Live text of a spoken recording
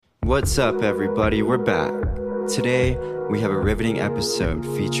What's up, everybody? We're back. Today, we have a riveting episode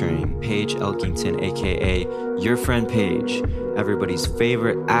featuring Paige Elkington, aka Your Friend Paige, everybody's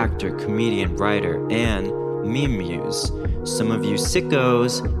favorite actor, comedian, writer, and meme muse. Some of you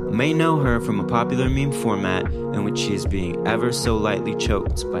sickos may know her from a popular meme format in which she is being ever so lightly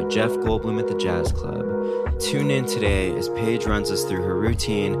choked by Jeff Goldblum at the Jazz Club. Tune in today as Paige runs us through her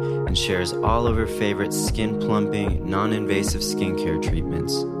routine and shares all of her favorite skin plumping, non-invasive skincare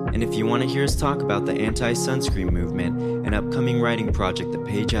treatments. And if you want to hear us talk about the anti-sunscreen movement, an upcoming writing project that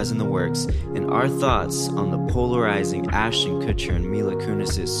Paige has in the works, and our thoughts on the polarizing Ashton Kutcher and Mila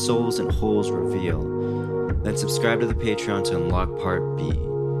Kunis' Souls and Holes reveal, then subscribe to the Patreon to unlock Part B.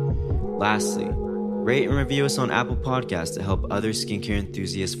 Lastly, rate and review us on Apple Podcasts to help other skincare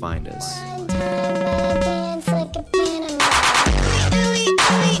enthusiasts find us.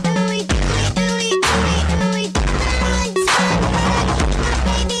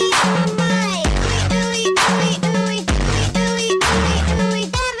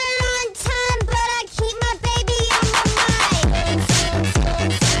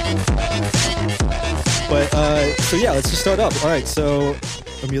 So yeah, let's just start up. All right, so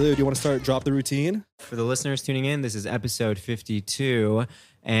Emilio, do you want to drop the routine? For the listeners tuning in, this is episode 52,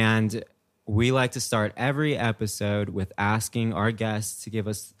 and we like to start every episode with asking our guests to give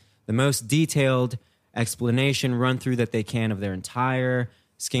us the most detailed explanation, run through that they can of their entire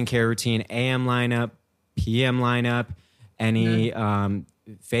skincare routine, AM lineup, PM lineup, any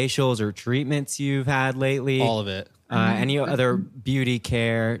facials or treatments you've had lately. All of it. Any other beauty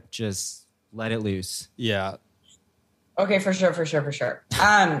care, just let it loose. Yeah. Okay, for sure.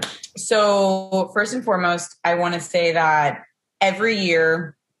 So first and foremost, I want to say that every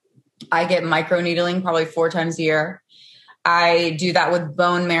year I get microneedling probably 4 times a year. I do that with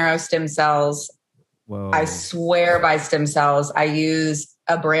bone marrow stem cells. Whoa. I swear by stem cells. I use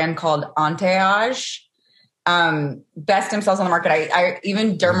a brand called Anteage. Best stem cells on the market. I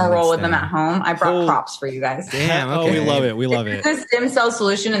even derma roll with them at home. I brought props for you guys. Damn, okay. Oh, we love it. We love it. This is a stem cell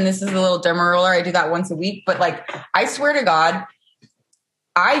solution, and this is the little derma roller. I do that once a week. But like, I swear to God,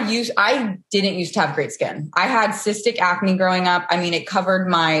 I didn't used to have great skin. I had cystic acne growing up. I mean, it covered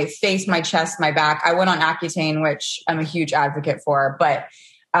my face, my chest, my back. I went on Accutane, which I'm a huge advocate for, but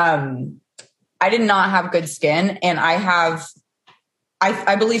I did not have good skin, and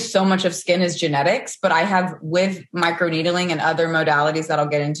I believe so much of skin is genetics, but I have, with microneedling and other modalities that I'll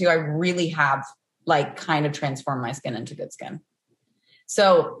get into, I really have like kind of transformed my skin into good skin.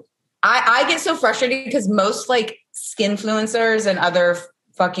 So I get so frustrated because most like skin influencers and other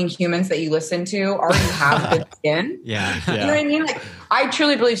fucking humans that you listen to already have good skin. Yeah. You know what I mean? Like, I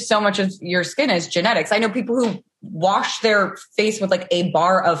truly believe so much of your skin is genetics. I know people who wash their face with like a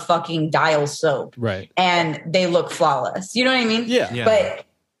bar of fucking Dial soap. Right. And they look flawless. You know what I mean? Yeah. But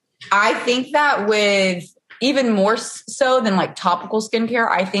I think that with even more so than like topical skincare,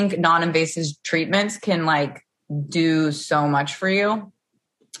 I think non-invasive treatments can like do so much for you.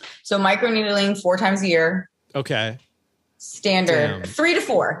 So microneedling 4 times a year. Okay. Standard. Damn. 3 to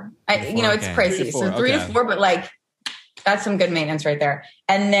 4. It's crazy. 3 to 4, So 3 to 4, but like that's some good maintenance right there.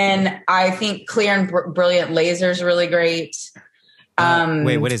 And then I think Clear and Brilliant laser is really great.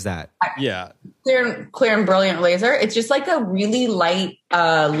 Wait, what is that? Clear and Brilliant laser. It's just like a really light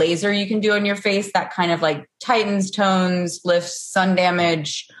laser you can do on your face that kind of like tightens, tones, lifts sun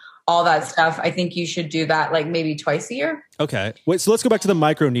damage, all that stuff. I think you should do that like maybe twice a year. Okay. Wait, so let's go back to the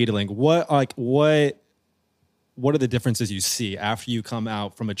microneedling. What are the differences you see after you come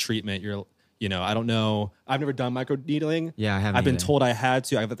out from a treatment? I don't know. I've never done microneedling. Yeah, I haven't. I've been told I had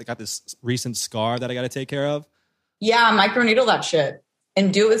to. I've got this recent scar that I got to take care of. Yeah, microneedle that shit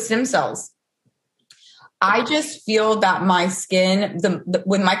and do it with stem cells. I just feel that my skin,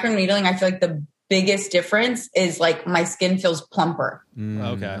 with microneedling, I feel like the biggest difference is like my skin feels plumper.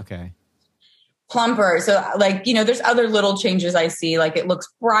 Okay. Plumper. So like, there's other little changes I see. Like it looks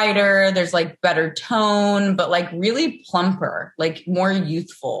brighter. There's like better tone, but like really plumper, like more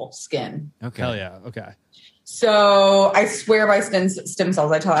youthful skin. Okay. Hell yeah. Okay. So I swear by stem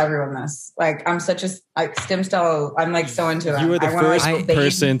cells. I tell everyone this. Like I'm such a stem cell. I'm like so into them. You were the first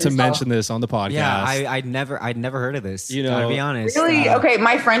person to mention this on the podcast. Yeah, I'd never heard of this. To be honest. Really? Okay,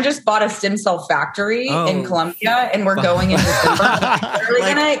 my friend just bought a stem cell factory in Colombia, and we're going in December.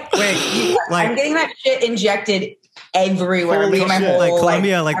 I'm getting that shit injected everywhere. Holy my shit. whole, like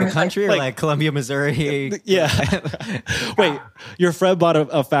Colombia, like the I'm country, or like Columbia, Missouri. Yeah. Wait, your friend bought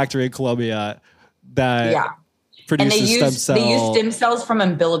a factory in Colombia that produces stem cells. They use stem cells from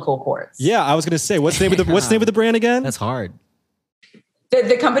umbilical cords. Yeah, I was going to say, what's the name of the brand again? That's hard.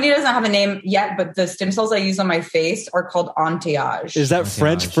 The company doesn't have a name yet, but the stem cells I use on my face are called Anti-Age. Is that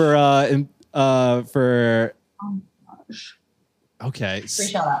French for? Okay.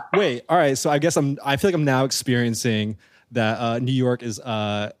 Wait. All right. So I guess I feel like I'm now experiencing that New York has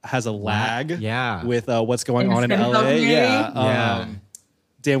a lag. Yeah. With what's going on in LA. Yeah.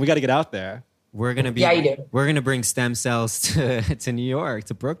 Damn, we got to get out there. We're gonna be. Yeah, you do. We're gonna bring stem cells to New York,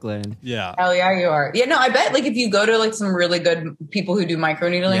 to Brooklyn. Yeah. Hell yeah, you are. Yeah, no, I bet like if you go to like some really good people who do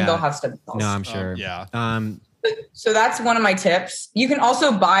microneedling, they'll have stem cells. No, I'm sure. Yeah. So that's one of my tips. You can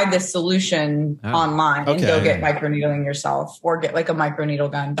also buy this solution online and go get microneedling yourself, or get like a microneedle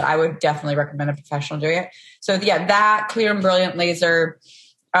gun. But I would definitely recommend a professional doing it. So yeah, that Clear and Brilliant laser.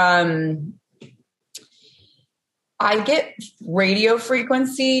 I get radio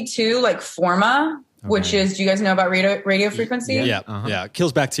frequency too, like Forma, which is, do you guys know about radio frequency? Yeah.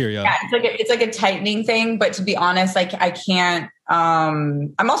 Kills bacteria. Yeah, it's like a tightening thing. But to be honest, like I can't,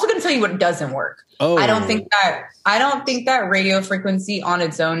 I'm also going to tell you what doesn't work. Oh. I don't think that radio frequency on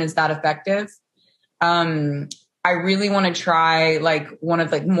its own is that effective. I really want to try like one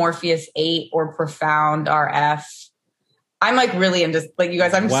of like Morpheus 8 or Profound RF. I'm like really into like you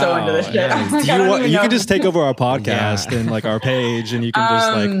guys. I'm so into this shit. Yeah. You can just take over our podcast and like our page, and you can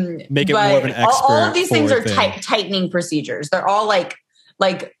just like make it more of an expert. All of these things are tightening procedures. They're all like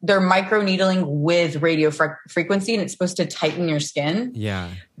they're microneedling with radio frequency, and it's supposed to tighten your skin.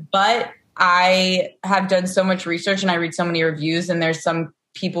 Yeah. But I have done so much research, and I read so many reviews, and there's some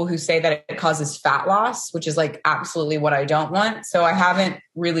people who say that it causes fat loss, which is like absolutely what I don't want. So I haven't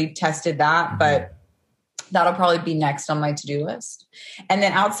really tested that, but that'll probably be next on my to-do list. And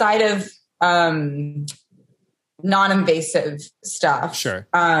then outside of non-invasive stuff, sure.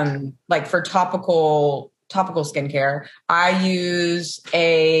 Like for topical skincare, I use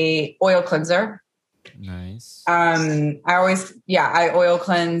a oil cleanser. Nice. I oil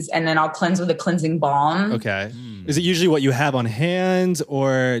cleanse, and then I'll cleanse with a cleansing balm. Okay. Is it usually what you have on hand,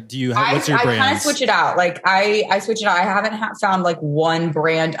 or do you have, what's your brand? I kind of switch it out. Like I switch it out. I haven't found like one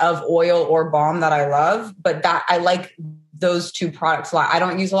brand of oil or balm that I love, but that I like those two products a lot. I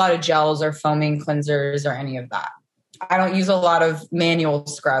don't use a lot of gels or foaming cleansers or any of that. I don't use a lot of manual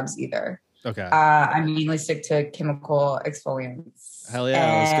scrubs either. Okay. I mainly stick to chemical exfoliants. Hell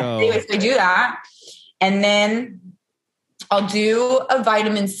yeah, let's go. Anyways, I do that. And then I'll do a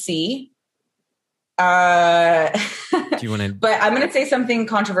vitamin C. Do you want to? But I'm going to say something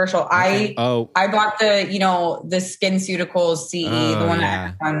controversial. Okay. I bought the SkinCeuticals CE, the one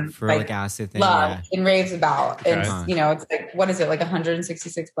that ferulic acid thing, love and raves about. Okay. It's like, what is it, like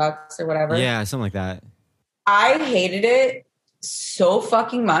 $166 or whatever? Yeah, something like that. I hated it so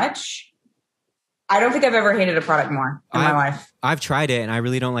fucking much. I don't think I've ever hated a product more in my life. I've tried it and I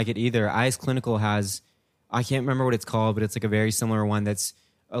really don't like it either. Eyes Clinical has, I can't remember what it's called, but it's like a very similar one that's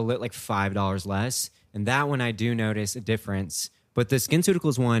like $5 less. And that one I do notice a difference. But the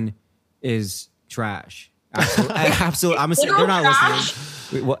SkinCeuticals one is trash. Absolutely. I'm assuming they're not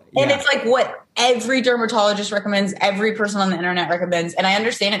listening. Wait, and it's like what every dermatologist recommends, every person on the internet recommends. And I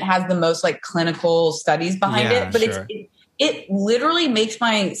understand it has the most like clinical studies behind it, but it literally makes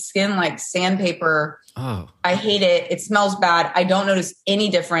my skin like sandpaper. Oh, I hate it. It smells bad. I don't notice any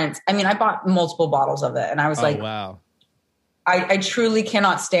difference. I mean, I bought multiple bottles of it and I was like, wow. I truly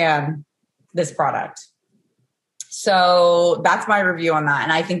cannot stand this product. So that's my review on that.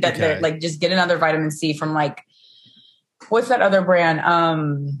 And I think that like just get another vitamin C from like, what's that other brand?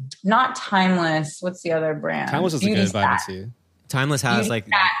 Not Timeless. What's the other brand? Timeless is Beauty a good vitamin Stat. C. Timeless has Beauty like,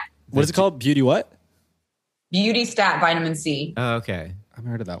 Stat. What is it called? Beauty what? Beauty Stat vitamin C. Oh, okay. I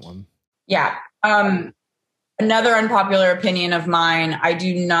haven't heard of that one. Yeah. Another unpopular opinion of mine, I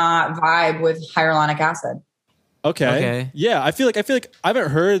do not vibe with hyaluronic acid. Okay. Yeah, I feel like I haven't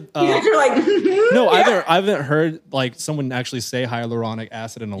heard. You're like, no, I haven't heard like someone actually say hyaluronic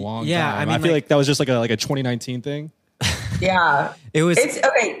acid in a long time. I feel like that was just like a 2019 thing. Yeah, It's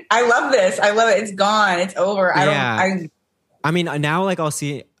okay. I love this. I love it. It's gone. It's over. I mean, now like I'll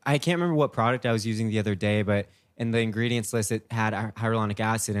see. I can't remember what product I was using the other day, but in the ingredients list it had hyaluronic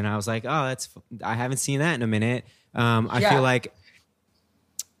acid, and I was like, oh, I haven't seen that in a minute. I feel like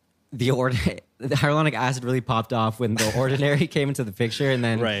the hyaluronic acid really popped off when the Ordinary came into the picture, and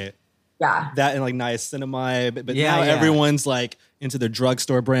then that and like niacinamide, but now everyone's like into their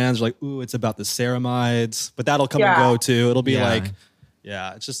drugstore brands, like, ooh, it's about the ceramides, but that'll come and go too. It'll be like,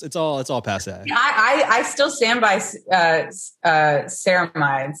 it's all passe. I still stand by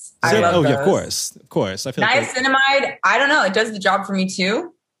ceramides. I love those. Yeah, of course. I feel niacinamide. I don't know. It does the job for me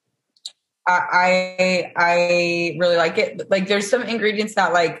too. I really like it. Like there's some ingredients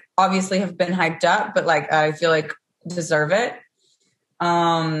that like obviously have been hyped up, but like I feel like deserve it.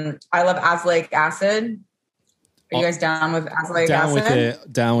 I love azelaic acid. Are you guys down with azelaic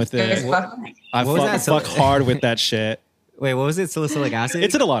acid? Down with it. I fuck hard with that shit. Wait, what was it? Salicylic acid?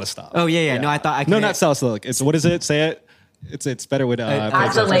 It's in a lot of stuff. Oh, yeah. No, I thought... No, not salicylic. It's, what is it? Say it. It's better with...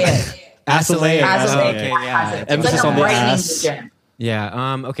 azelaic. Azelaic. Okay, yeah. Emphasis on the ass.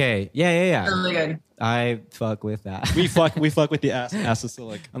 Yeah. Okay. Yeah. Really good. I fuck with that. We fuck with the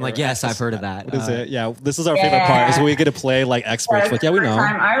acidylic. I'm like, yes, I've heard of that. What is it? Yeah, this is our favorite part. Is we get to play like experts. Like, yeah, we know.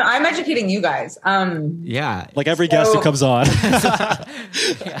 I'm educating you guys. Yeah. Like every guest who comes on. Yeah,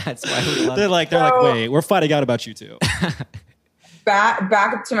 that's why we love they're like, wait, we're finding out about you too. Back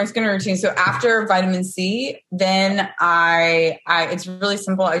up to my skincare routine. So after vitamin C, then I it's really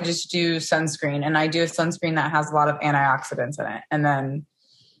simple. I just do sunscreen, and I do a sunscreen that has a lot of antioxidants in it. And then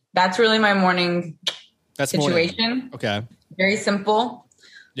that's really my morning situation. Morning. Okay. Very simple.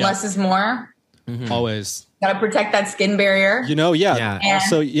 Yep. Less is more. Mm-hmm. Always. Gotta protect that skin barrier. Yeah.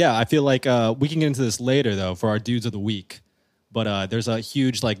 Also, I feel like we can get into this later though for our dudes of the week. But there's a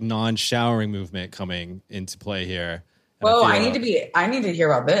huge like non-showering movement coming into play here. Whoa, I need to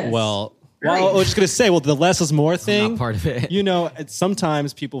hear about this. Well, I was just gonna say, the less is more thing. I'm not part of it.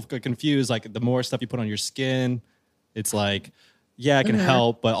 Sometimes people get confused. Like the more stuff you put on your skin, it's like, it can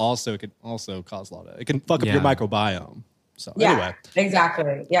help, but also it can also cause a lot of. It can fuck up your microbiome. So anyway,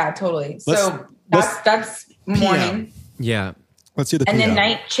 exactly. Yeah, totally. So that's morning. Yeah. Let's do the. And then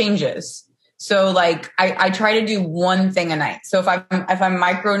night changes. So like I try to do one thing a night. So if I'm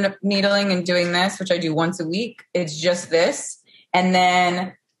micro needling and doing this, which I do once a week, it's just this. And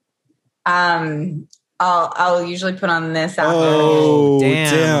then I'll usually put on this after. Oh, damn.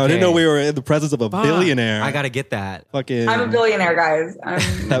 Okay. I didn't know we were in the presence of a billionaire. I got to get that. Fucking I'm a billionaire, guys.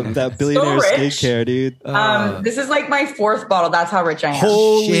 that billionaire skincare, dude. This is like my 4th bottle. That's how rich I am.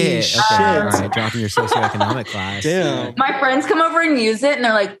 Holy shit. Okay. All right. Dropping your socioeconomic class. Damn. My friends come over and use it and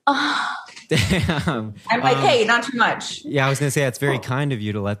they're like, oh. Damn. I'm like, hey, not too much. Yeah, I was gonna say it's very kind of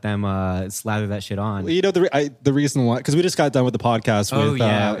you to let them slather that shit on. Well, the reason why, because we just got done with the podcast with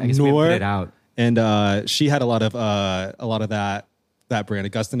Noor, put it out. And she had a lot of that brand,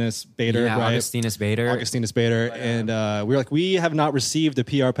 Augustinus Bader, right? Augustinus Bader, and we were like, we have not received a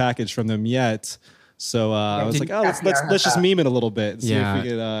PR package from them yet. So I was like, let's just meme it a little bit and see if we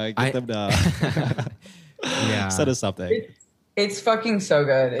could get them to set us up there. It's fucking so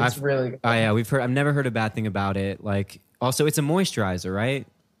good. It's really good. Oh yeah, I've never heard a bad thing about it. Like, also, it's a moisturizer, right?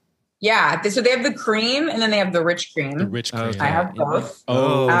 Yeah. So they have the cream and then they have the rich cream. The rich cream. Okay. I have both.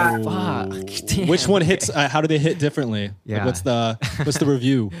 Fuck. Damn, which one hits? How do they hit differently? Yeah. Like, what's the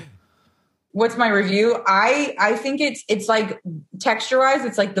review? What's my review? I think it's like texture-wise,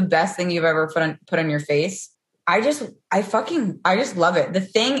 it's like the best thing you've ever put on your face. I just love it. The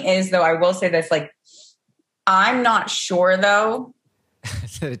thing is, though, I will say this, like, I'm not sure though.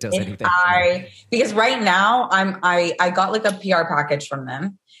 It does anything. Because right now I got like a PR package from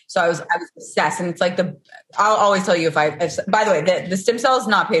them. So I was obsessed, and it's like I'll always tell you if by the way, the stem cell is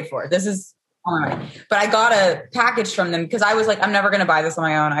not paid for. This is on my way. But I got a package from them because I was like, I'm never going to buy this on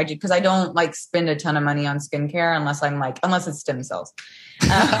my own. Because I don't like spend a ton of money on skincare unless it's stem cells.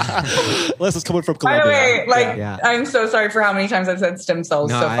 Unless it's coming from Colombia. By the way, I'm so sorry for how many times I've said stem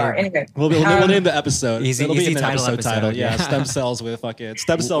cells so far. Anyway, we'll name the episode. It'll be in the episode title. Yeah, stem cells with fucking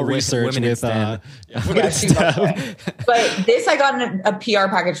stem cell research with STEM. But this, I got a PR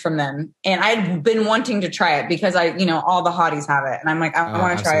package from them, and I'd been wanting to try it because all the hotties have it, and I'm like, I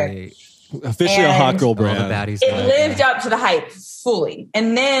want to try it. Officially a hot girl brand. It lived up to the hype fully.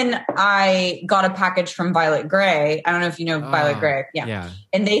 And then I got a package from Violet Grey. I don't know if you know Violet Grey. Yeah.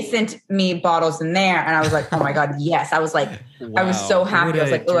 And they sent me bottles in there. And I was like, oh my God, yes. I was like, I was so happy. I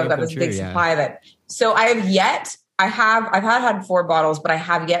was like, oh, I've got this big supply of it. So I've had 4 bottles, but I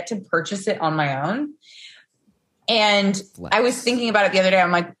have yet to purchase it on my own. And I was thinking about it the other day.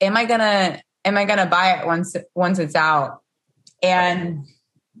 I'm like, am I gonna buy it once it's out? And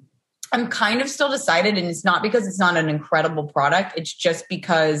I'm kind of still decided, and it's not because it's not an incredible product. It's just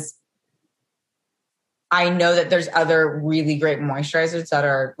because I know that there's other really great moisturizers that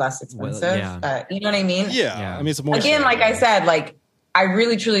are less expensive. Well, yeah. You know what I mean? Yeah. I mean, it's a moisturizer. Again, like I said, like I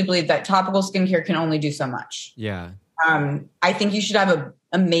really truly believe that topical skincare can only do so much. Yeah. I think you should have an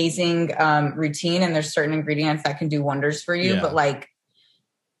amazing routine, and there's certain ingredients that can do wonders for you. Yeah. But like,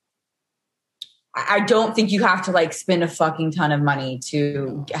 I don't think you have to like spend a fucking ton of money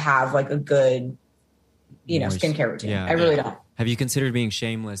to have like a good, skincare routine. Yeah. I really don't. Have you considered being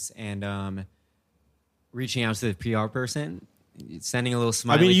shameless and reaching out to the PR person, sending a little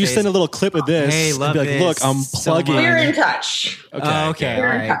smiley face? You send a little clip of this. Hey, love and be like, this. Look, I'm plugging. We're in touch. Okay.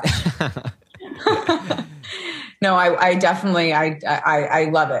 We're all right. No, I definitely, I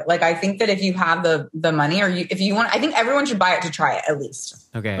love it. Like, I think that if you have the money, or if you want, I think everyone should buy it to try it at least.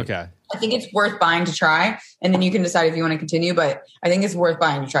 Okay. I think it's worth buying to try, and then you can decide if you want to continue. But I think it's worth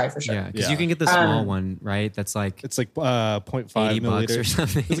buying to try for sure. Yeah, because you can get the small one, right? That's like it's like 0.5 milliliters or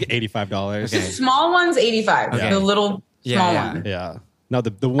something. It's like $85. The small one's $85. Okay. The little small one. Yeah. Now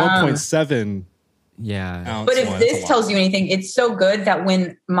the 1.7. Yeah. But if this tells you anything, it's so good that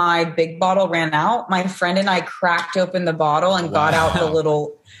when my big bottle ran out, my friend and I cracked open the bottle and got out the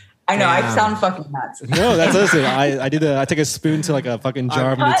little. I know, I sound fucking nuts. No, that's listen. I take a spoon to like a fucking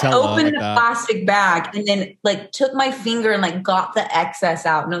jar of Nutella. I opened like the plastic bag and then like took my finger and like got the excess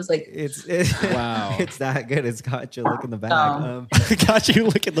out, and I was like, It's wow, it's that good. It's got you look in the bag. Got you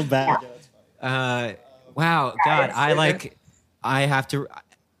look in the bag. Wow, God, I have to.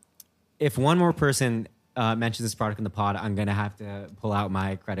 If one more person mentions this product in the pod, I'm gonna have to pull out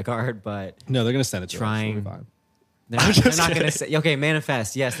my credit card. But no, they're gonna send it to us. Fine. They're not going to say, okay,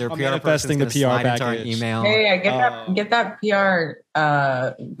 manifest. Yes, they're PR manifesting the PR package. Email. Hey, get that PR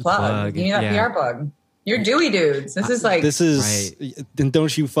plug. Give me that PR plug. You're Dewey dudes. This is right. Then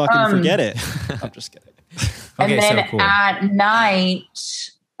don't you fucking forget it. I'm just kidding. And then at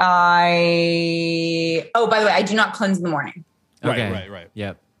night, by the way, I do not cleanse in the morning. Okay. Right.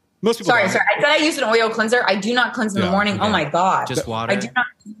 Yep. Most people. Sorry. I said I used an oil cleanser. I do not cleanse in the morning. Okay. Oh my God. Just water. I do not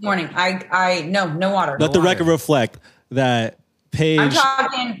cleanse in the morning. No water. Let the record reflect that Paige. I'm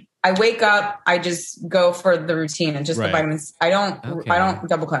talking. I wake up. I just go for the routine and just the vitamins. I don't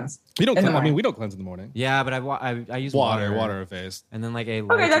double cleanse. We don't. We don't cleanse in the morning. Yeah, but I use water phase, and then like a.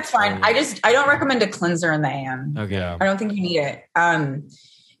 Okay, that's fine. I don't recommend a cleanser in the AM. Okay. I don't think you need it.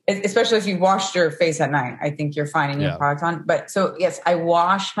 Especially if you washed your face at night, I think you're fine and your product on. But so yes, I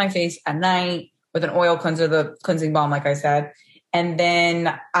wash my face at night with an oil cleanser, the cleansing balm, like I said. And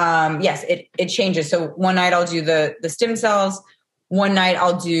then, yes, it changes. So one night I'll do the stem cells. One night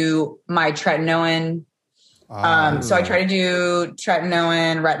I'll do my tretinoin. So I try to do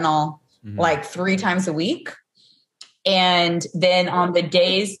tretinoin, retinol, like 3 times a week. And then on the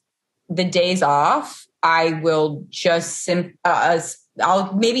days off, I will just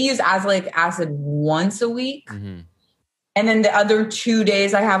I'll maybe use azelaic acid once a week. Mm-hmm. And then the other 2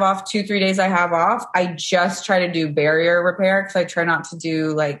 days I have off, 2-3 days I have off, I just try to do barrier repair because I try not to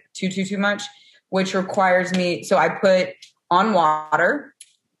do like too much, which requires me. So I put on water,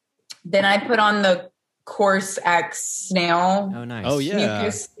 then I put on the Course X snail. Oh, nice. Oh, yeah.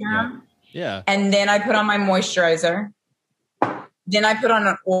 Mucus serum. Yeah. And then I put on my moisturizer. Then I put on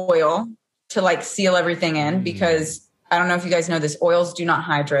an oil to like seal everything in because I don't know if you guys know this, oils do not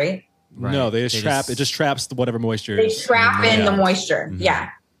hydrate. Right. No, it just traps whatever moisture. They trap in the moisture. Mm-hmm. Yeah.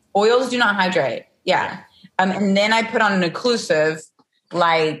 Oils do not hydrate. Yeah. And then I put on an occlusive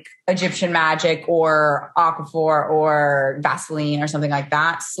like Egyptian Magic or Aquaphor or Vaseline or something like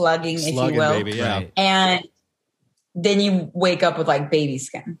that. Slugging if you will. Baby, yeah. Right. And then you wake up with like baby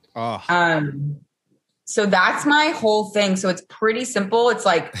skin. Oh. So that's my whole thing. So it's pretty simple. It's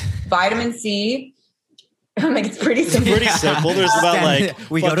like vitamin C. Like it's pretty simple. Pretty simple. There's about like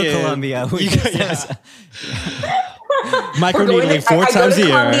we go to Colombia. Microneedling 4 times a year.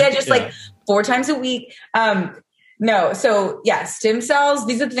 Colombia just like 4 times a week. No. So yeah, stem cells.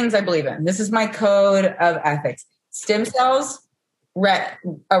 These are the things I believe in. This is my code of ethics. Stem cells,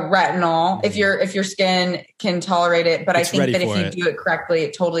 retinol. If your skin can tolerate it, but I think that if you do it correctly,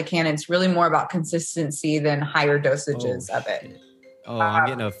 it totally can. It's really more about consistency than higher dosages of it. Oh, I'm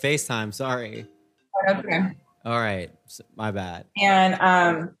getting a FaceTime. Sorry. Okay. All right. My bad. And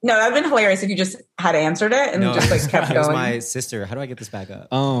no, that'd been hilarious if you just had answered it and just like kept going. It was my sister. How do I get this back up?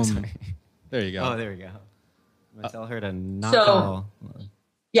 There you go. Oh, there we go. I'm gonna tell her to not call.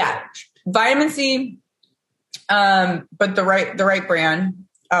 Yeah, vitamin C, but the right brand.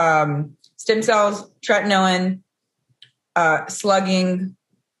 Stem cells, tretinoin, slugging,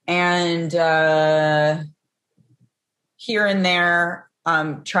 and here and there.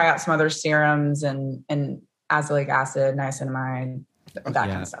 Try out some other serums and azelaic acid, niacinamide, that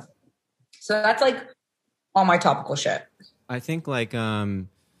kind of stuff. So that's like all my topical shit. I think like after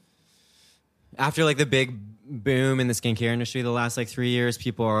like the big boom in the skincare industry the last like 3 years,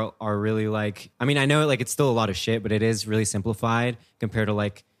 people are really like, I mean, I know like it's still a lot of shit, but it is really simplified compared to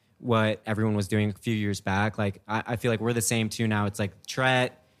like what everyone was doing a few years back. Like I feel like we're the same too now. It's like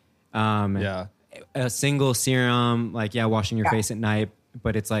Tret, a single serum, like washing your face at night,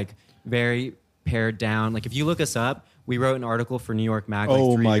 but it's like very pared down. Like if you look us up, we wrote an article for New York Mag like 3 years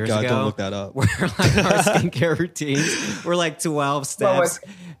ago. Oh my God, don't look that up. Where like our skincare routines were like 12 steps.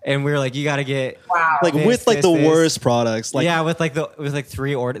 And we were like, you got to get like this, with like the worst products. Like, yeah, with like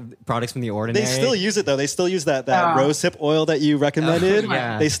 3 products from The Ordinary. They still use it though. They still use that rosehip oil that you recommended.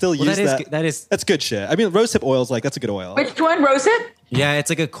 Yeah. They still use that. That's good shit. I mean, rosehip oil is like, that's a good oil. Which one, rosehip? Yeah, it's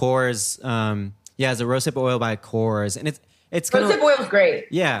like a Coors. It's a rosehip oil by Coors, and it's rosehip oil is great.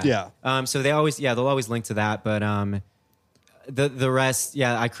 Yeah. So they'll always link to that, but the rest,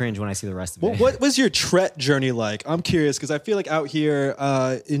 I cringe when I see the rest of it. What was your Tret journey like? I'm curious because I feel like out here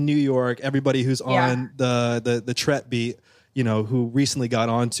in New York, everybody who's on the Tret beat, who recently got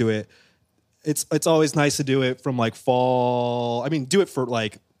onto it, it's always nice to do it from like fall. I mean, do it for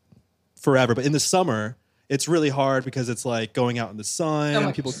like forever, but in the summer, it's really hard because it's like going out in the sun. So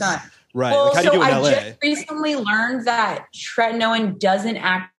much sun. Right. Well, like, how do you do it in LA? I just recently learned that tretinoin doesn't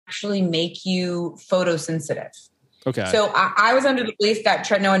actually make you photosensitive. Okay. So I was under the belief that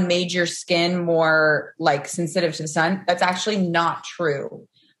tretinoin made your skin more like sensitive to the sun. That's actually not true.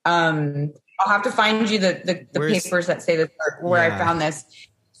 I'll have to find you the papers that say this where I found this.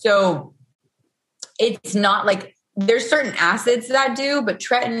 So it's not like there's certain acids that do, but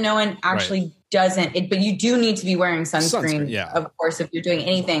tretinoin actually doesn't. But you do need to be wearing sunscreen, of course, if you're doing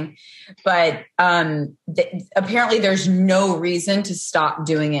anything. But apparently there's no reason to stop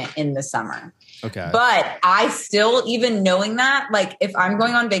doing it in the summer. Okay. But I still, even knowing that, like if I'm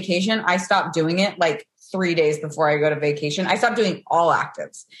going on vacation, I stop doing it like 3 days before I go to vacation. I stop doing all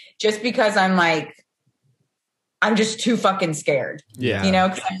actives just because I'm just too fucking scared. Yeah.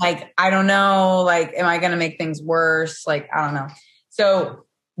 Cause I'm like, I don't know, like, am I going to make things worse? Like, I don't know. So,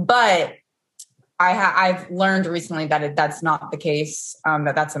 but I've learned recently that that's not the case.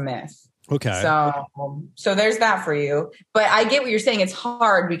 That's a myth. Okay. So there's that for you. But I get what you're saying. It's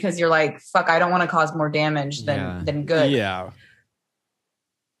hard because you're like, fuck, I don't want to cause more damage than good. Yeah.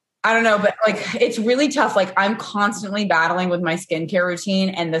 I don't know, but like, it's really tough. Like I'm constantly battling with my skincare routine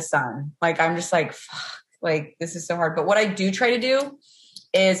and the sun. Like, I'm just like, fuck, like this is so hard. But what I do try to do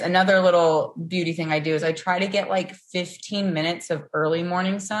is another little beauty thing I do is I try to get like 15 minutes of early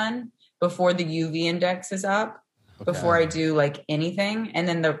morning sun before the UV index is up. Okay. Before I do like anything. And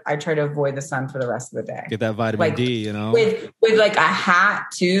then I try to avoid the sun for the rest of the day. Get that vitamin D, With like a hat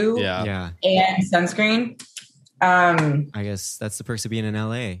too. Yeah. And sunscreen. I guess that's the perks of being in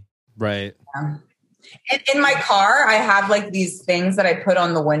LA. Right. Yeah. In my car, I have like these things that I put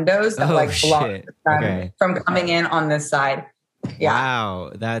on the windows that block the sun from coming in on this side. Yeah.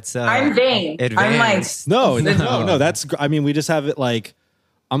 Wow. That's I'm vain. Advanced. I'm like no. That's I mean, we just have it like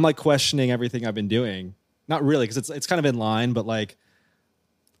I'm like questioning everything I've been doing. Not really, because it's kind of in line, but like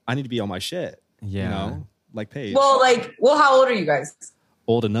I need to be on my shit. Yeah. Like Paige. Well, how old are you guys?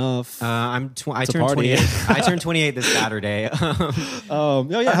 Old enough. I turned 28. I turned 28 this Saturday.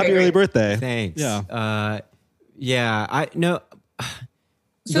 Happy early birthday. Thanks. Yeah. I know.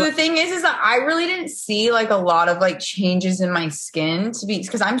 So the thing is that I really didn't see like a lot of like changes in my skin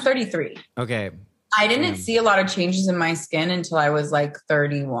because I'm 33. Okay. I didn't see a lot of changes in my skin until I was like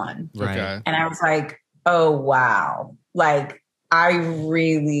 31. Right. Okay. And I was like, oh, wow. Like, I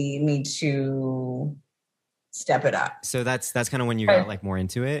really need to step it up. So that's kind of when you got like more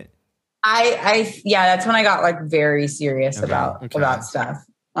into it? That's when I got like very serious about stuff.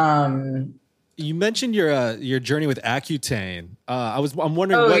 You mentioned your journey with Accutane. I'm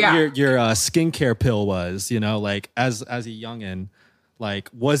wondering what your skincare pill was, like as a youngin'. Like,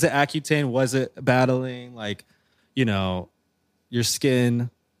 was it Accutane? Was it battling, like, your skin?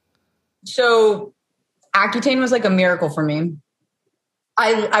 So Accutane was like a miracle for me.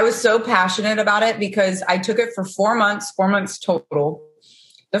 I was so passionate about it because I took it for 4 months total.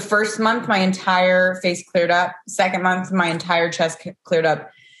 The first month, my entire face cleared up. Second month, my entire chest cleared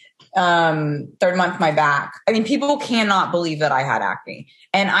up. Third month, my back. I mean, people cannot believe that I had acne.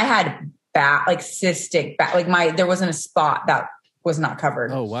 And I had cystic back. Like there wasn't a spot that was not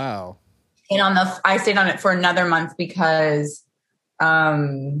covered. Oh, wow. And I stayed on it for another month because,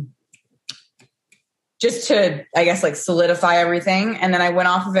 just to, I guess, like solidify everything. And then I went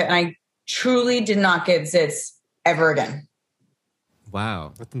off of it and I truly did not get zits ever again.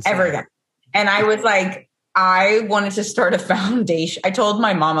 Wow. Ever again. And I was like, I wanted to start a foundation. I told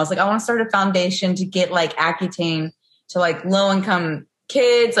my mom, I was like, I want to start a foundation to get like Accutane to like low income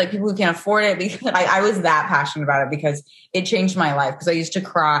kids, like people who can't afford it. Because I was that passionate about it because it changed my life. Because I used to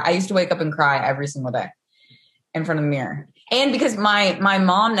cry. I used to wake up and cry every single day in front of the mirror. And because my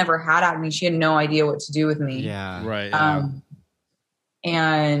mom never had acne, she had no idea what to do with me. Yeah. Right. Yeah.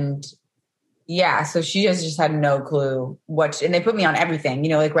 And yeah, so she has just had no clue and they put me on everything,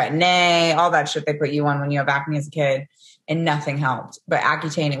 like Retin-A, all that shit they put you on when you have acne as a kid, and nothing helped. But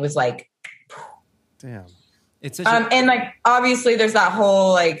Accutane, it was like, damn. It's such and like, obviously there's that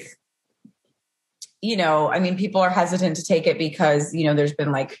whole like, people are hesitant to take it because, there's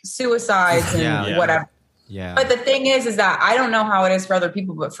been like suicides and whatever. Yeah. But the thing is that I don't know how it is for other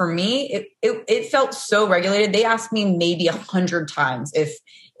people, but for me, it felt so regulated. They asked me maybe 100 times if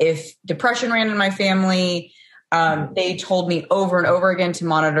depression ran in my family. They told me over and over again to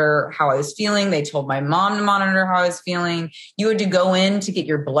monitor how I was feeling. They told my mom to monitor how I was feeling. You had to go in to get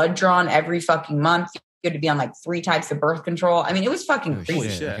your blood drawn every fucking month. You had to be on like 3 types of birth control. I mean, it was fucking crazy.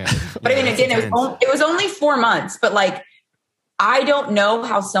 Shit. Okay. But I mean, again, it was only 4 months, but like, I don't know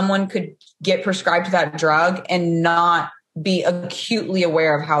how someone could get prescribed that drug and not be acutely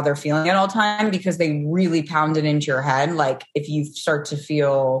aware of how they're feeling at all time, because they really pound it into your head. Like if you start to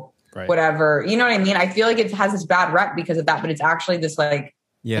feel whatever, you know what I mean? I feel like it has this bad rep because of that, but it's actually this like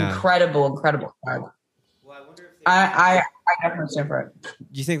incredible drug. Well, I wonder if I definitely stand for it.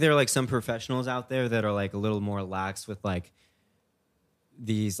 Do you think there are like some professionals out there that are like a little more lax with like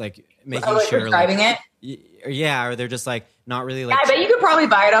these, like making sure prescribing it? Yeah, or they're just like not really like. I bet you could probably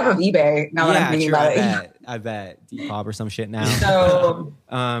buy it off of eBay. Now that I'm thinking about it, I bet Depop or some shit now. So,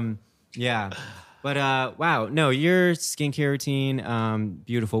 yeah, but wow, no, your skincare routine,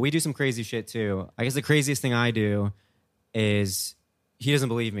 beautiful. We do some crazy shit too. I guess the craziest thing I do is, he doesn't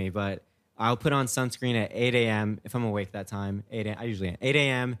believe me, but I'll put on sunscreen at 8 a.m. if I'm awake that time. I usually am. 8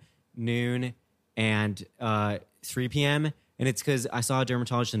 a.m., noon, and 3 p.m. And it's because I saw a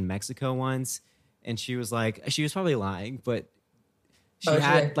dermatologist in Mexico once, and she was probably lying, but she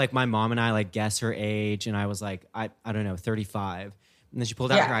had like my mom and I like guess her age, and I was like, I don't know, 35. And then she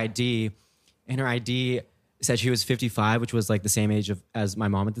pulled out her ID, and her ID said she was 55, which was like the same age as my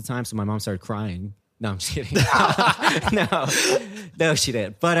mom at the time. So my mom started crying. No, I'm just kidding. No, she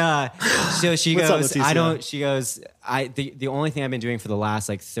did. But so she goes, the only thing I've been doing for the last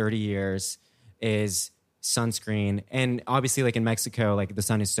like 30 years is sunscreen. And obviously like in Mexico, like the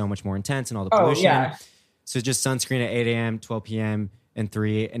sun is so much more intense and all the pollution. Yeah. So just sunscreen at 8 a.m., 12 p.m. and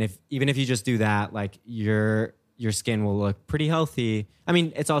 3. And even if you just do that, like your skin will look pretty healthy. I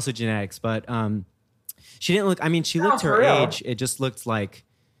mean, it's also genetics, but she didn't look, I mean, she looked her age. It just looked like,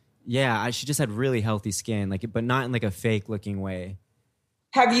 she just had really healthy skin, like, but not in like a fake looking way.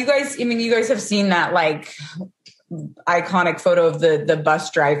 Have you guys, you guys have seen that like iconic photo of the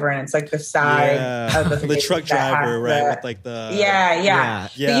bus driver, and it's like the side of the truck driver, right? With like the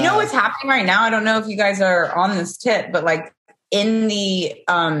But you know what's happening right now? I don't know if you guys are on this tip, but like in the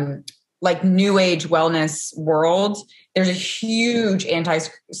like new age wellness world, there's a huge anti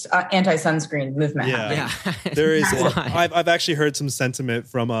sunscreen movement. Yeah. There is. I've actually heard some sentiment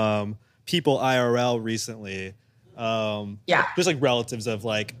from people IRL recently. Just like relatives of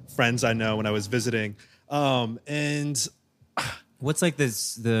like friends I know when I was visiting. And what's like the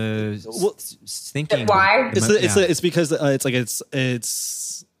thinking? Why? It's because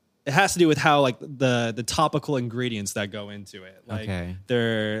it has to do with how like the topical ingredients that go into it. Like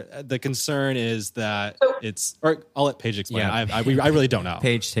the concern is that I'll let Paige explain. Yeah. I really don't know.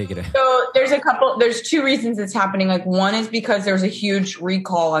 Paige, take it. So there's 2 reasons it's happening. Like one is because there was a huge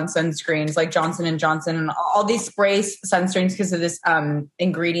recall on sunscreens like Johnson & Johnson and all these spray sunscreens because of this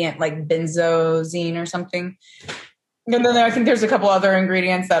ingredient like benzosine or something. And then I think there's a couple other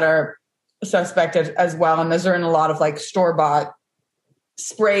ingredients that are suspected as well. And those are in a lot of like store-bought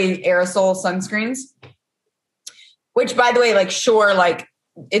spray aerosol sunscreens, which by the way, like, sure, like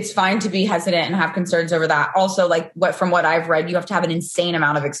it's fine to be hesitant and have concerns over that. Also, like from what I've read, you have to have an insane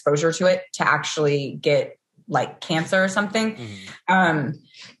amount of exposure to it to actually get like cancer or something. Mm-hmm.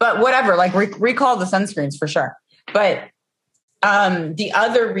 But whatever, like recall the sunscreens for sure. But the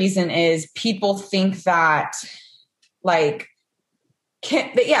other reason is people think that like,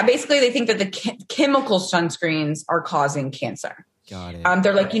 basically they think that the chemical sunscreens are causing cancer. Got it.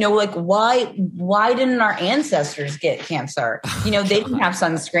 They're like, like why didn't our ancestors get cancer? They didn't have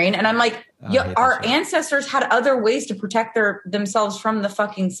sunscreen. And I'm like, our ancestors had other ways to protect themselves from the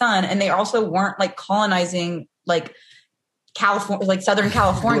fucking sun. And they also weren't like colonizing like California, like Southern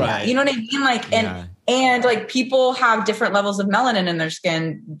California. Right. You know what I mean? Like, and like people have different levels of melanin in their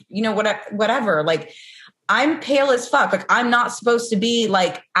skin, whatever. Like, I'm pale as fuck. Like I'm not supposed to be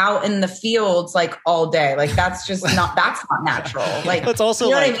like out in the fields like all day. Like that's not natural. Like it's also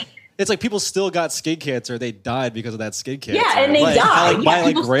it's like people still got skin cancer. They died because of that skin cancer. Yeah, and they died.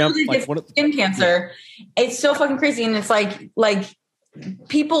 Skin cancer. Yeah. It's so fucking crazy. And it's like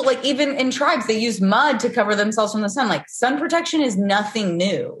people like even in tribes, they use mud to cover themselves from the sun. Like sun protection is nothing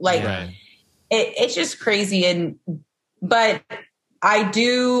new. Like it's just crazy. But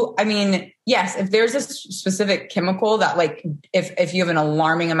I mean, yes, if there's a specific chemical that like, if you have an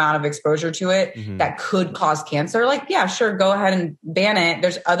alarming amount of exposure to it that could cause cancer, like, yeah, sure. Go ahead and ban it.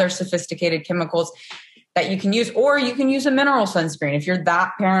 There's other sophisticated chemicals that you can use, or you can use a mineral sunscreen. If you're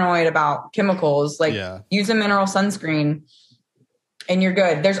that paranoid about chemicals, like use a mineral sunscreen and you're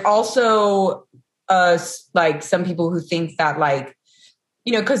good. There's also like some people who think that like,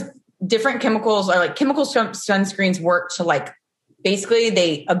 you know, cause different chemicals are like chemical sunscreens work to like, basically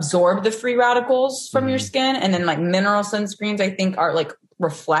they absorb the free radicals from your skin. And then like mineral sunscreens, I think are like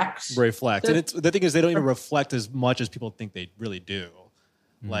reflect. And it's, the thing is they don't even reflect as much as people think they really do.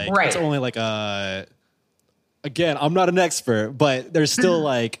 Like it's only like again, I'm not an expert, but there's still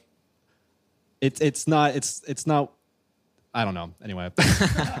like, it's not, I don't know. Anyway,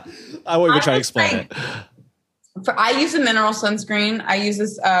 I won't even try to explain it. I use a mineral sunscreen. I use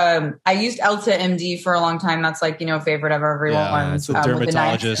this. I used Elta MD for a long time. That's like, you know, a favorite of everyone's with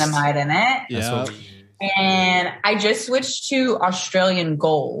dermatologist the niacinamide in it. Yeah. And I just switched to Australian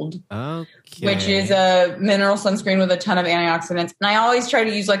Gold, which is a mineral sunscreen with a ton of antioxidants. And I always try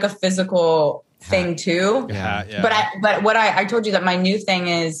to use like a physical thing too. But what I told you that my new thing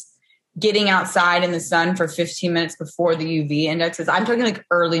is getting outside in the sun for 15 minutes before the UV indexes. I'm talking like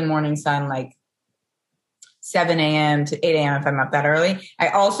early morning sun, like 7 a.m. to 8 a.m. if I'm up that early. I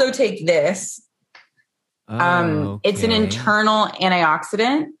also take this. It's an internal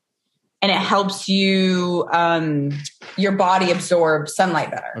antioxidant and it helps you, your body absorb sunlight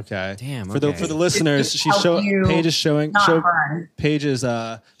better. Okay. Damn. For the listeners, Paige is showing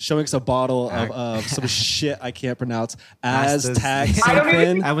us a bottle of some shit I can't pronounce.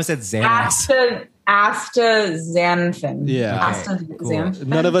 Astaxanthin. I almost said Xanax. Astaxanthin. Yeah. Astaxanthin. Cool.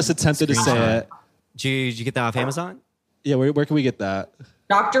 None of us attempted to say it. Did you get that off Amazon? Yeah, where can we get that?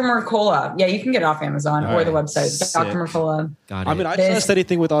 Dr. Mercola. Yeah, you can get it off Amazon or the website. Sick. Dr. Mercola. Got it. I mean, I trust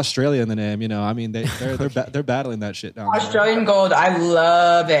anything with Australia in the name. You know, I mean, they're battling that shit down there. Australian Gold. I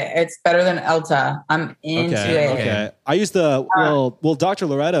love it. It's better than Elta. I'm into it. Okay. I use the well, Dr.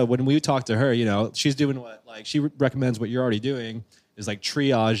 Loretta. When we talked to her, you know, she's doing what like she recommends what you're already doing is like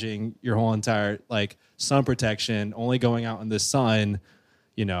triaging your whole entire like sun protection, only going out in the sun.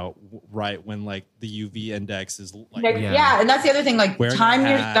 You know, right when like the UV index is like, and that's the other thing. Like, time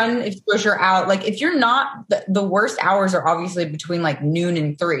your sun exposure out. Like, if you're not, the worst hours are obviously between like noon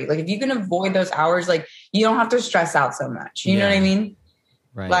and 3. Like, if you can avoid those hours, like you don't have to stress out so much. You know what I mean?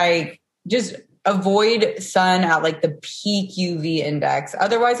 Right. Like, just avoid sun at like the peak UV index.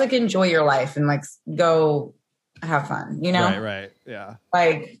 Otherwise, like enjoy your life and like go have fun. You know? Right. Yeah.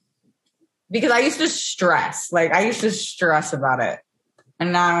 Like, because I used to stress. Like, I used to stress about it.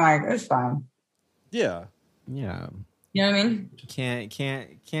 And now I'm like, it's fine. Yeah. Yeah. You know what I mean? Can't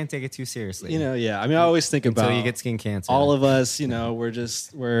take it too seriously. You know, I mean, I always think until about you get skin cancer. All of us, you know,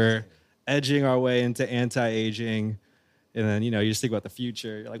 we're edging our way into anti-aging. And then, you know, you just think about the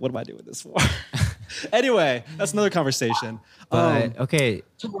future. You're like, what am I doing this for? Anyway, that's another conversation. Okay.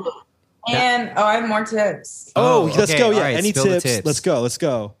 And I have more tips. Let's go. Yeah. Right, any tips? Let's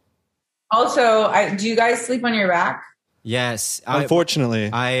go. Also, do you guys sleep on your back? Yes.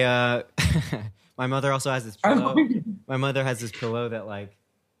 Unfortunately. My mother also has this pillow. My mother has this pillow that like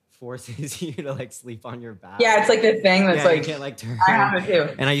forces you to like sleep on your back. Yeah, it's like the thing that's like, you can't like turn. I have it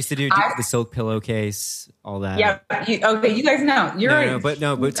too. And I used to do the silk pillowcase, all that. Yeah. You guys know. But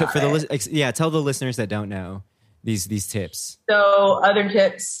for the tell the listeners that don't know these tips. So other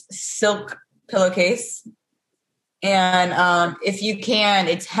tips, silk pillowcase. And if you can,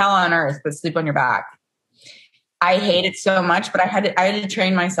 it's hell on earth, but sleep on your back. I hate it so much, but I had to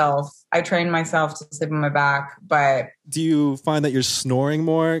train myself. I trained myself to sleep on my back. But do you find that you're snoring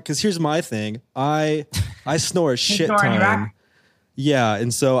more? Because here's my thing: I snore a shit ton. Yeah,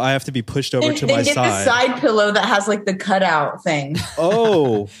 and so I have to be pushed over to my side. Get the side pillow that has like the cutout thing.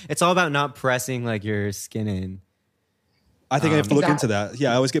 Oh, it's all about not pressing like your skin in. I think I have to look into that.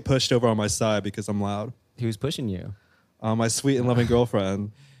 Yeah, I always get pushed over on my side because I'm loud. Who's pushing you? My sweet and loving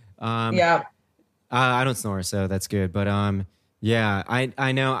girlfriend. Yeah. I don't snore, so that's good. But I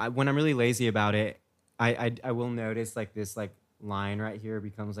know when I'm really lazy about it, I will notice like this like line right here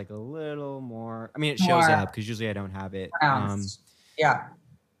becomes like a little more. I mean, it shows up because usually I don't have it. Yeah.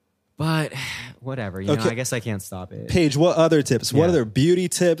 But whatever, you know, I guess I can't stop it. Paige, what other tips? What other beauty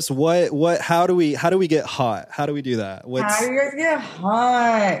tips? How do we get hot? How do we do that? How do you guys get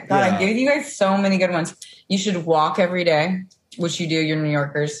hot? God, I'm giving you guys so many good ones. You should walk every day, which you do. You're New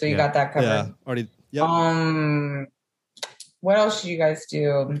Yorkers, so you got that covered. Yeah, already. Yep. What else should you guys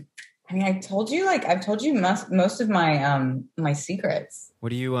do? I mean, I've told you most of my my secrets. What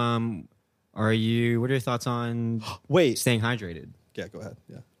do you what are your thoughts on staying hydrated? Yeah, go ahead.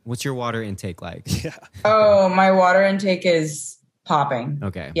 Yeah. What's your water intake like? Yeah. Oh, my water intake is popping.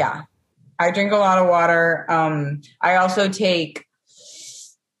 Okay. Yeah. I drink a lot of water. I also take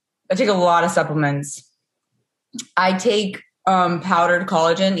a lot of supplements. I take powdered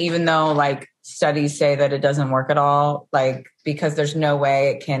collagen, even though like studies say that it doesn't work at all, like because there's no way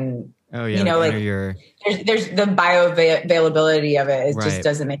it can. Oh yeah, you know, like there's the bioavailability of it. It just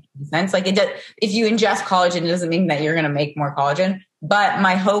doesn't make any sense. Like it does, if you ingest collagen, it doesn't mean that you're going to make more collagen. But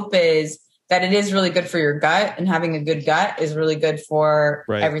my hope is that it is really good for your gut, and having a good gut is really good for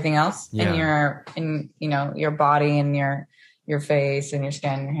everything else in your body and your face and your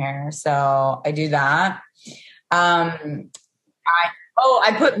skin and your hair. So I do that. I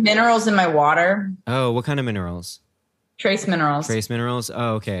put minerals in my water. Oh, what kind of minerals? Trace minerals. Trace minerals.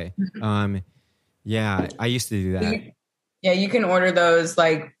 Oh, okay. Yeah, I used to do that. You can order those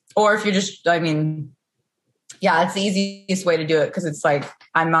or if you're just, it's the easiest way to do it because it's like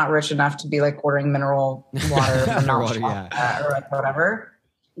I'm not rich enough to be like ordering mineral water or whatever.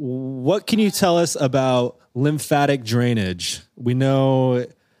 What can you tell us about lymphatic drainage? We know.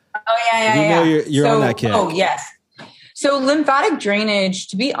 Oh yeah. We know you're on that kick. Oh yes. So lymphatic drainage,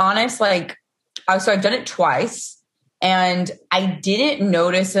 to be honest, so I've done it twice. And I didn't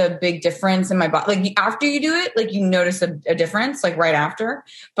notice a big difference in my body. Like after you do it, like you notice a difference, like right after.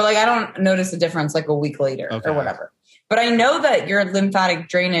 But like I don't notice a difference like a week later or whatever. But I know that your lymphatic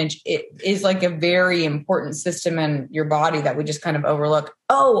drainage is like a very important system in your body that we just kind of overlook.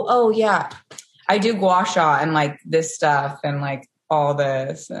 Oh yeah, I do gua sha and like this stuff and like all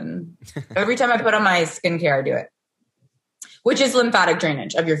this. And every time I put on my skincare, I do it, which is lymphatic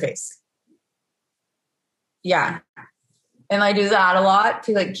drainage of your face. Yeah. And I do that a lot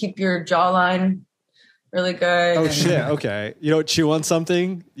to like keep your jawline really good. Oh shit! Okay, you don't chew on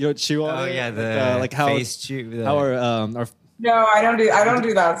something. You don't chew on. Oh yeah, the like how face chew. How our No, I don't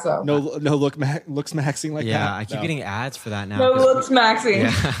do that stuff. No looks maxing like that. Yeah, I keep getting ads for that now. No looks maxing.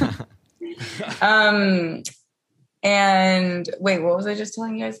 Yeah. And wait, what was I just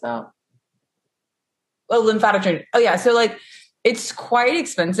telling you guys about? Oh, lymphatic drainage. Oh yeah, so like it's quite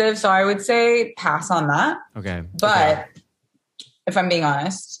expensive, so I would say pass on that. Okay, but. If I'm being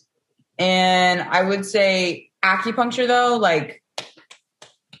honest. And I would say acupuncture though, like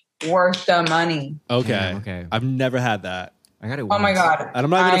worth the money. Okay. I've never had that. I got it once. Oh my God. And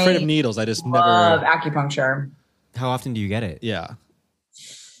I'm not even afraid of needles. I just love acupuncture. How often do you get it? Yeah.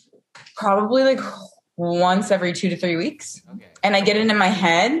 Probably like once every 2 to 3 weeks. Okay. And I get it in my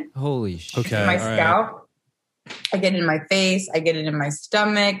head. Holy shit. Okay. In my scalp. Right. I get it in my face. I get it in my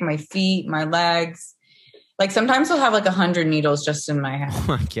stomach, my feet, my legs. Like sometimes I'll have like 100 needles just in my head. Oh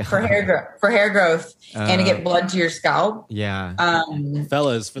my God. For hair growth and to get blood to your scalp. Yeah.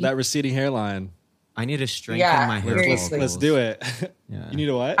 Fellas, for that receding hairline. I need to strengthen my hair follicles. Let's do it. Yeah. You need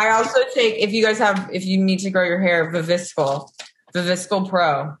a what? I also take, if you need to grow your hair, Viviscal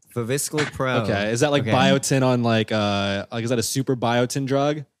Pro. Viviscal Pro. Okay. Is that like biotin on is that a super biotin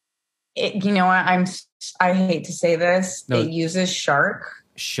drug? You know what? I hate to say this. No. It uses shark.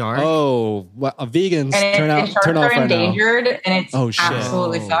 Shark? Oh, well, vegans turn off right endangered, now. And it's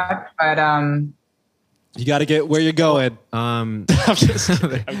absolutely sucked. But you got to get where you're going. I'm just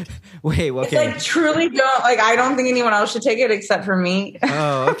wait. Okay. It's like truly don't like. I don't think anyone else should take it except for me.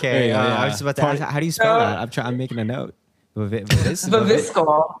 Oh, okay. I was about to ask, how do you spell that? I'm making a note.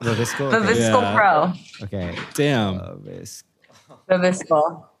 Viviscal. Viviscal Pro. Okay. Damn.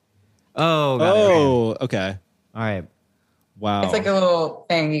 Viviscal. Oh. Okay. All right. Wow. It's like a little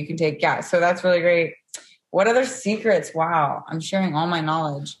thing you can take. Yeah. So that's really great. What other secrets? Wow. I'm sharing all my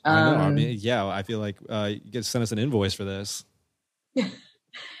knowledge. I know. I feel like you get to send us an invoice for this. Yeah,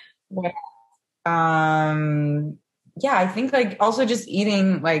 I think like also just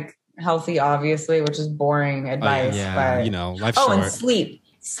eating like healthy, obviously, which is boring advice. But, life's short. And sleep.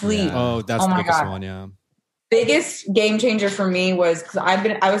 Yeah. Oh, that's the biggest one. Yeah. Biggest game changer for me was because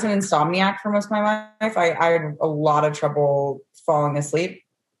I was an insomniac for most of my life. I had a lot of trouble falling asleep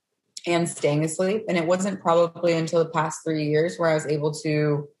and staying asleep. And it wasn't probably until the past 3 years where I was able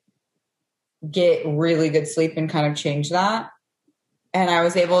to get really good sleep and kind of change that. And I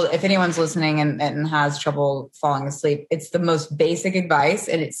was able, if anyone's listening and has trouble falling asleep, it's the most basic advice.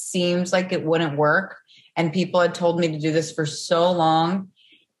 And it seems like it wouldn't work. And people had told me to do this for so long.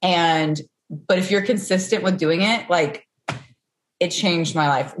 But if you're consistent with doing it, like it changed my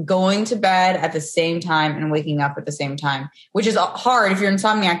life. Going to bed at the same time and waking up at the same time, which is hard. If you're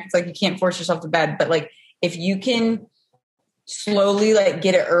insomniac, it's like you can't force yourself to bed. But like if you can slowly like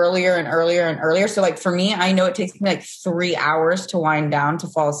get it earlier and earlier and earlier. So like for me, I know it takes me like 3 hours to wind down to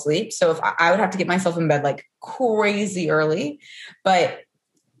fall asleep. So if I would have to get myself in bed like crazy early, but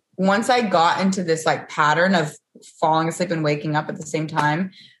once I got into this like pattern of falling asleep and waking up at the same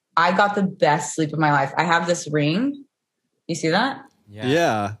time, I got the best sleep of my life. I have this ring. You see that?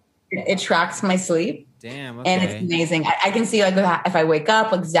 Yeah. It tracks my sleep. Damn. Okay. And it's amazing. I can see like if I wake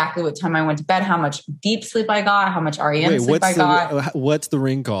up, exactly what time I went to bed, how much deep sleep I got, how much REM sleep I got. What's the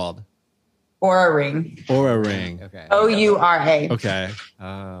ring called? Oura Ring. Oura Ring. Okay. OURA. Okay.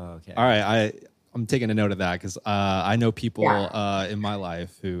 Oh, okay. All right. I'm taking a note of that because I know people in my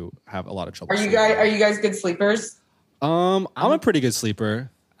life who have a lot of trouble. Are you guys good sleepers? I'm a pretty good sleeper.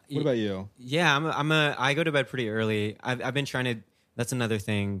 What about you? Yeah, I go to bed pretty early. I've been trying to. That's another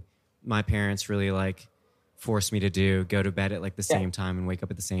thing. My parents really like forced me to do, go to bed at like the same time and wake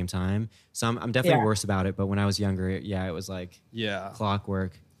up at the same time. So I'm definitely worse about it. But when I was younger, it was like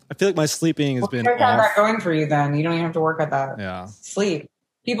clockwork. I feel like my sleeping has been off. How's that going for you then? You don't even have to work at that. Yeah. Sleep.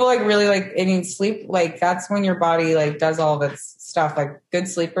 People like really like, I mean, sleep, like that's when your body like does all of its stuff. Like good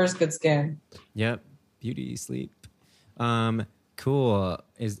sleepers, good skin. Yep. Beauty, sleep. Cool.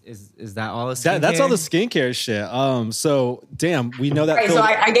 Is that all the skincare? That's all the skincare shit. So damn, we know that. Right, so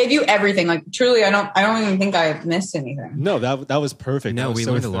I gave you everything. Like truly, I don't even think I missed anything. No, that was perfect. No, we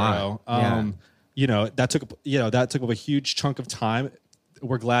learned a lot. You know, that took up a huge chunk of time.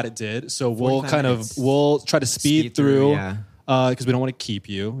 We're glad it did. So we'll try to speed through. Because we don't want to keep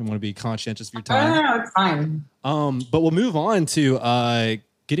you. We want to be conscientious of your time. No, it's fine. But we'll move on to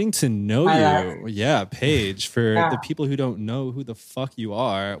getting to know you. Yeah, Paige. For the people who don't know who the fuck you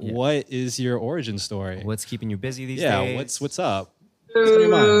are, what is your origin story? What's keeping you busy these days? Yeah, what's up?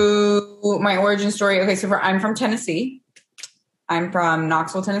 Ooh, my origin story. Okay, so I'm from Tennessee. I'm from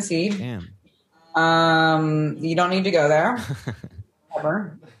Knoxville, Tennessee. Damn. You don't need to go there.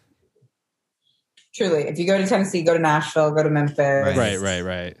 Ever. Truly, if you go to Tennessee, go to Nashville, go to Memphis.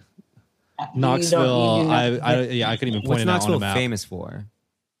 Right. Knoxville. I couldn't even point it out on a map. What's Knoxville famous for?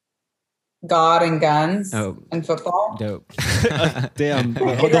 God and guns and football. Dope. Damn.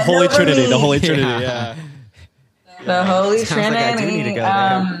 The Holy Trinity. The Holy Trinity. Yeah. The Holy Trinity. Like I do need to go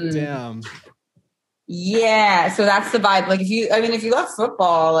there. Damn. Yeah. So that's the vibe. Like if you love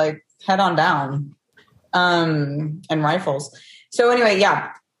football, like head on down. And rifles. So anyway,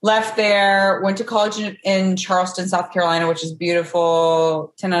 left there, went to college in Charleston, South Carolina, which is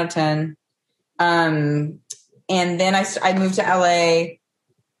beautiful, 10 out of 10. And then I moved to LA,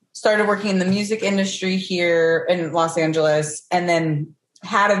 started working in the music industry here in Los Angeles, and then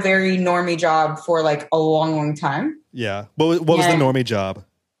had a very normie job for like a long, long time. Yeah. What was the normie job?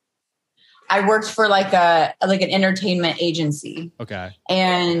 I worked for like an entertainment agency. Okay.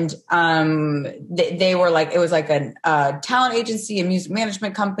 And they were like, it was like a talent agency, a music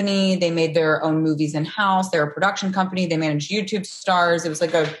management company. They made their own movies in-house. They're a production company. They managed YouTube stars. It was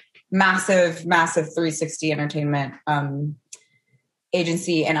like a massive, massive 360 entertainment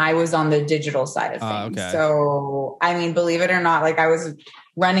agency. And I was on the digital side of things. Okay. So, I mean, believe it or not, like I was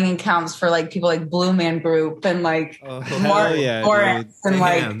running accounts for like people like Blue Man Group and like Morris and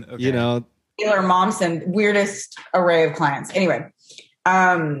like, you know, Taylor Momsen, weirdest array of clients. Anyway.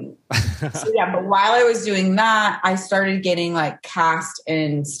 But while I was doing that, I started getting like cast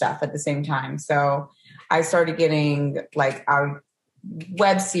in stuff at the same time. So I started getting like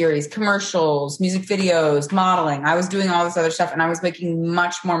web series, commercials, music videos, modeling. I was doing all this other stuff and I was making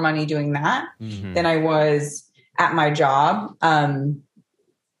much more money doing that than I was at my job.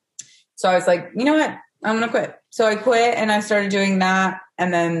 So I was like, you know what? I'm going to quit. So I quit and I started doing that.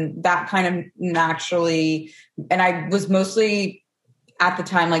 And then that kind of naturally, and I was mostly at the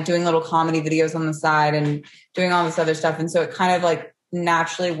time, like doing little comedy videos on the side and doing all this other stuff. And so it kind of like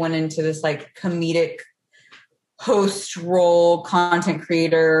naturally went into this like comedic host role, content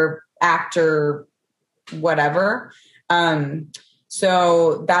creator, actor, whatever.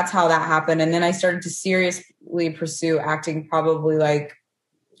 So that's how that happened. And then I started to seriously pursue acting probably like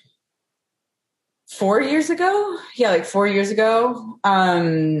 4 years ago. Yeah, like 4 years ago.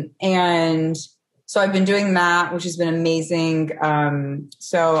 And so I've been doing that, which has been amazing.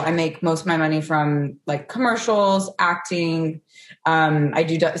 So I make most of my money from like commercials, acting. I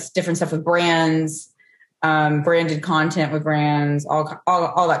do different stuff with brands, branded content with brands, all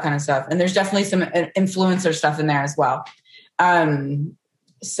that kind of stuff. And there's definitely some influencer stuff in there as well.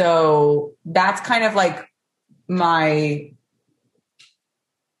 So that's kind of like my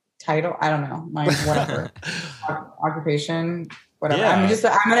title. I don't know, my whatever occupation, whatever.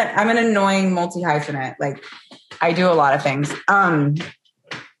 Yeah. I'm an annoying multi-hyphenate. Like I do a lot of things.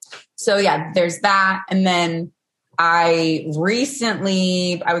 So yeah, there's that. And then I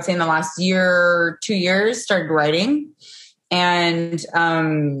recently, I would say in the last year, 2 years, started writing. And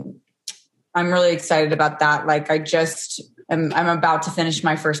I'm really excited about that. Like I'm about to finish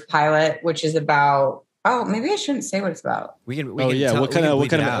my first pilot, which is about, maybe I shouldn't say what it's about. What kind of what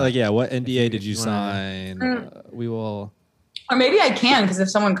NDA did you sign? We will. Or maybe I can, because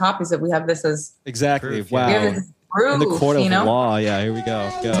if someone copies it, we have this as exactly. Wow. We have this proof, in the court of law. Yeah, here we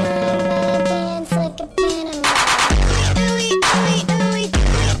go. Go.